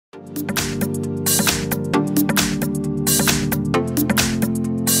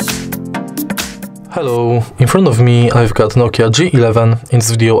Hello, in front of me I've got Nokia G11. In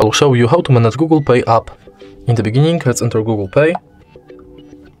this video I'll show you how to manage Google Pay app. In the beginning, let's enter Google Pay.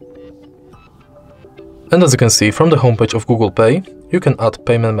 And as you can see, from the homepage of Google Pay, you can add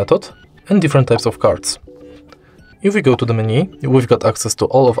payment method and different types of cards. If we go to the menu, we've got access to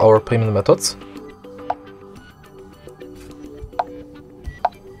all of our payment methods,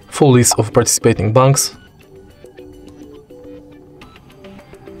 full list of participating banks,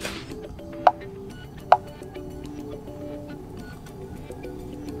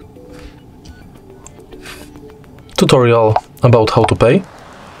 tutorial about how to pay,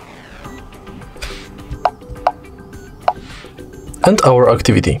 and our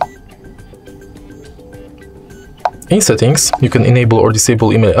activity. In settings, you can enable or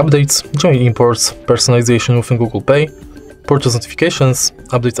disable email updates, join imports, personalization within Google Pay, purchase notifications,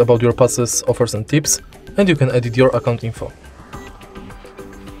 updates about your passes, offers and tips, and you can edit your account info.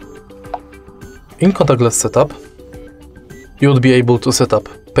 In contactless setup, you would be able to set up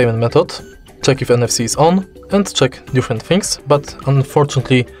payment method, check if NFC is on, and check different things, but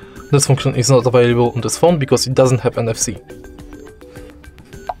unfortunately this function is not available on this phone because it doesn't have NFC.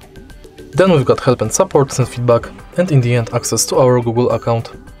 Then we've got help and support, send feedback, and in the end access to our Google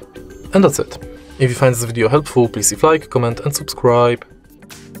account. And that's it. If you find this video helpful, please leave a like, comment and subscribe.